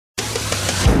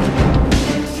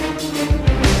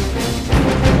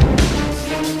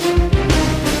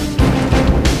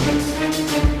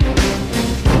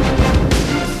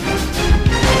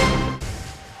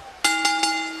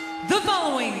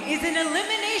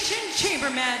Elimination Chamber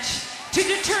match to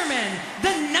determine the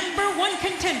 #1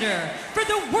 contender for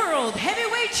the World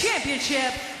Heavyweight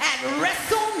Championship at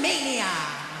WrestleMania.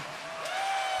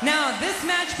 Now, this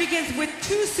match begins with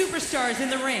 2 superstars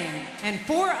in the ring and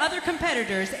 4 other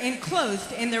competitors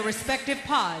enclosed in their respective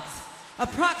pods.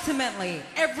 Approximately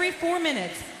every 4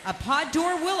 minutes, a pod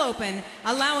door will open,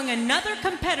 allowing another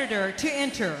competitor to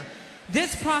enter.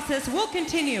 This process will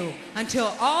continue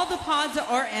until all the pods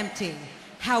are empty.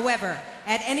 However,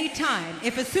 at any time,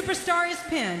 if a superstar is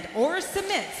pinned or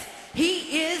submits,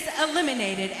 he is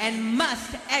eliminated and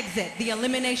must exit the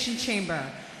Elimination Chamber.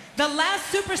 The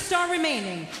last superstar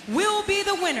remaining will be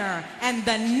the winner and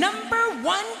the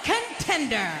 #1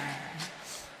 contender.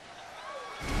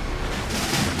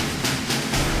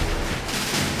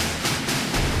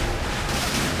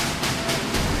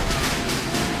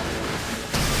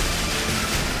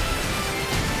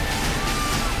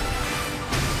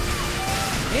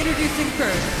 Introducing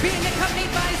first, being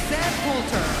accompanied by Seth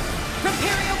Coulter. From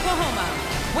Perry, Oklahoma,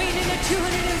 weighing in at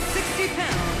 260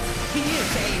 pounds, he is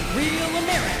a real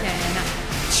American,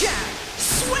 Jack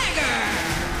Swagger.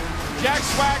 Jack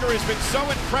Swagger has been so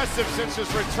impressive since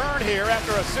his return here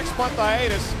after a 6-month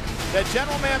hiatus that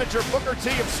General Manager Booker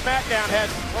T of SmackDown had,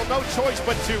 well, no choice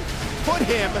but to put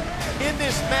him in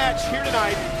this match here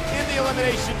tonight in the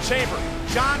Elimination Chamber.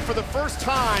 John, for the first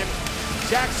time,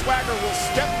 Jack Swagger will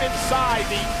step inside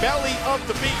the belly of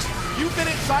the beast. You've been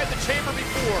inside the chamber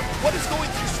before. What is going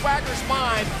through Swagger's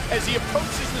mind as he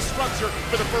approaches the structure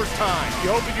for the first time?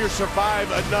 You're hoping you survive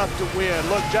enough to win.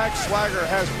 Look, Jack Swagger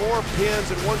has more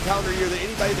pins in one calendar year than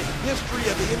anybody in the history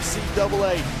of the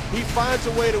NCAA. He finds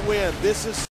a way to win. This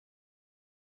is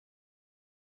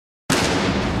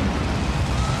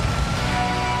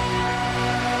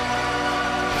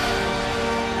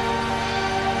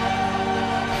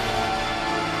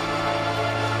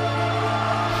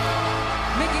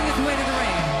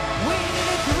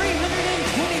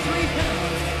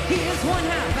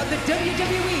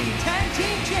WWE Tag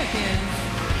Team Champions,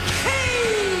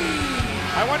 Kane!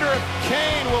 I wonder if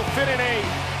Kane will fit in a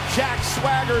Jack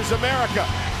Swagger's America.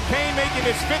 Kane making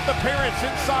his 5th appearance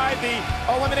inside the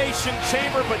Elimination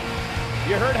Chamber, but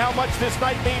you heard how much this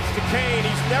night means to Kane.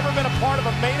 He's never been a part of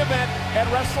a main event at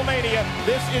WrestleMania.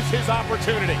 This is his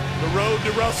opportunity. The road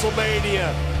to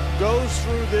WrestleMania goes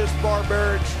through this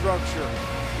barbaric structure.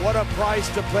 What a price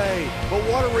to pay, but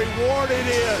what a reward it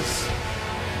is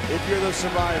if you're the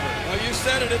survivor. Well, you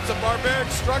said it, it's a barbaric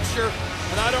structure,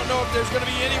 and I don't know if there's going to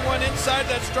be anyone inside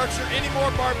that structure any more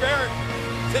barbaric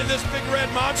than this big red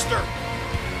monster.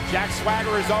 Jack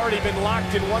Swagger has already been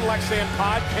locked in one Lexan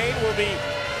pod. Kane will be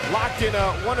locked in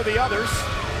one of the others.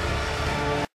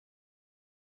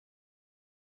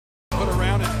 Put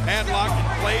around and padlock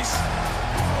in place.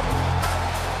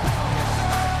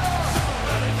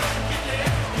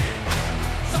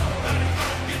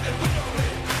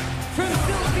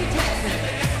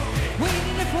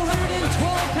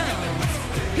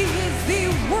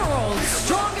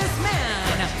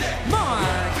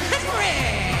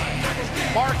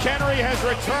 Mark Henry has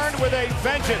returned with a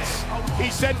vengeance. He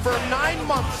said for 9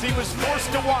 months he was forced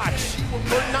to watch.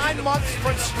 For 9 months,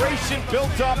 frustration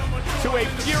built up to a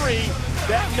fury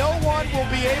that no one will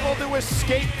be able to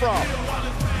escape from.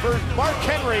 For Mark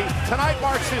Henry, tonight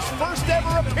marks his first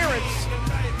ever appearance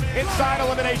inside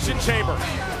Elimination Chamber.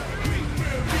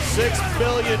 6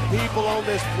 billion people on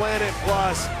this planet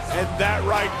plus, and that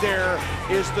right there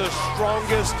is the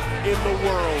strongest in the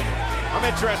world. I'm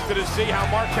interested to see how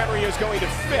Mark Henry is going to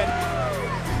fit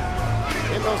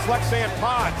in those Lexan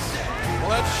pods.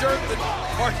 Well, that shirt that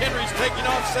Mark Henry's taking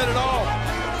off said it all.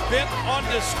 Bent on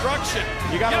destruction.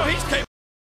 You know, he's capable.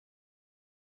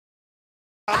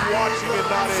 I'm watching it,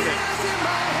 not in it.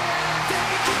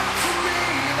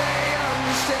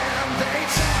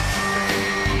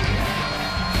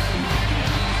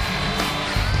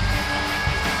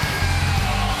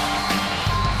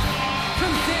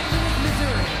 From St. Louis,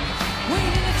 Missouri,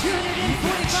 weighing in at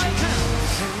 245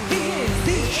 pounds, he is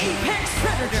the Apex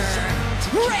Predator,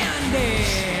 Randy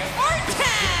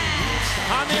Orton!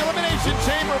 On the Elimination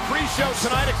Chamber pre-show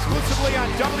tonight, exclusively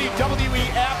on WWE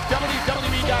app,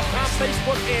 WWE.com,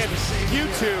 Facebook, and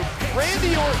YouTube.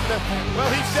 Randy Orton, well,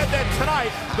 he said that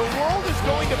tonight the world is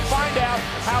going to find out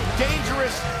how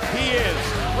dangerous he is.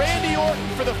 Randy Orton,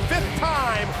 for the 5th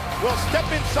time, will step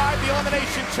inside the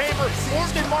Elimination Chamber.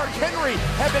 Orton and Mark Henry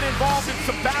have been involved in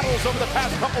some battles over the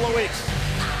past couple of weeks.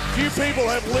 Few people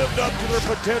have lived up to their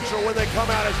potential when they come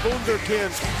out as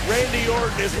Wunderkinds. Randy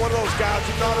Orton is one of those guys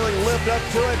who not only lived up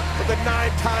to it, but the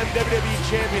 9-time WWE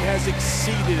champion has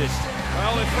exceeded it.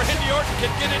 Well, if Randy Orton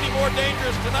can get any more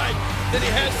dangerous tonight than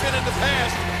he has been in the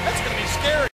past, that's going to be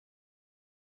scary.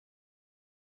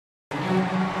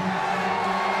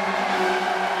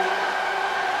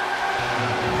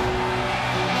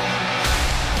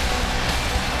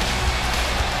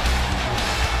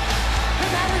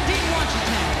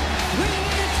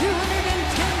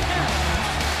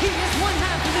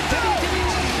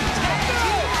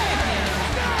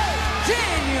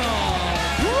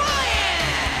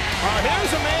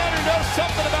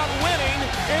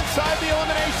 inside the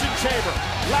Elimination Chamber.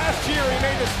 Last year, he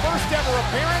made his first ever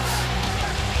appearance,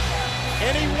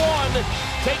 and he won,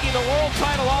 taking the world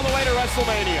title all the way to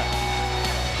WrestleMania.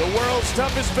 The world's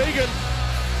toughest vegan.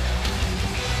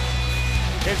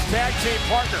 His tag team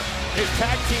partner, his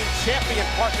tag team champion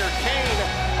partner, Kane,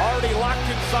 already locked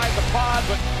inside the pod,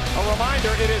 but a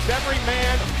reminder, it is every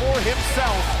man for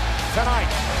himself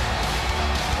tonight.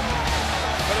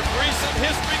 But if recent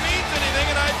history means anything,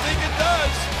 and I think it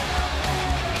does,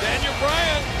 Daniel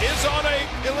Bryan is on a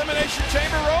Elimination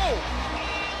Chamber roll.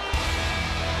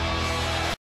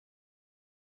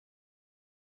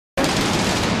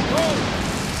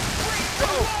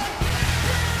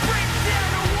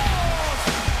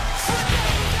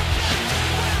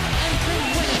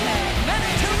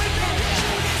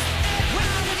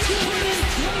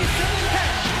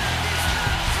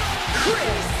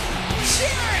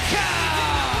 Jericho!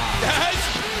 Guys,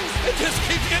 it just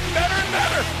keeps getting better and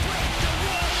better.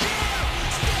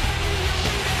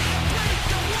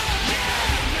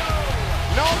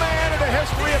 No man in the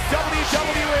history of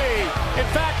WWE, in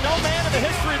fact, no man in the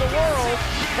history of the world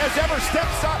has ever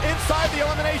stepped inside the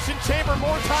Elimination Chamber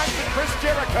more times than Chris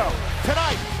Jericho.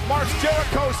 Tonight marks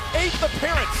Jericho's 8th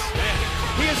appearance.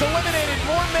 He has eliminated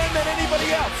more men than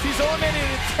anybody else. He's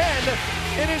eliminated 10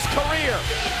 in his career.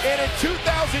 And in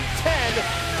 2010,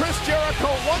 Chris Jericho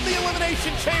won the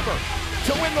Elimination Chamber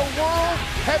to win the World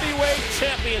Heavyweight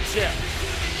Championship.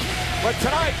 But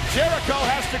tonight, Jericho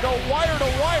has to go wire to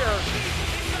wire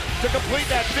to complete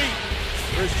that feat.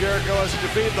 Chris Jericho has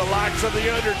defeated the likes of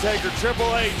The Undertaker, Triple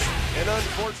H, and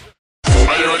unfortunately...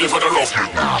 Are you ready for the rough?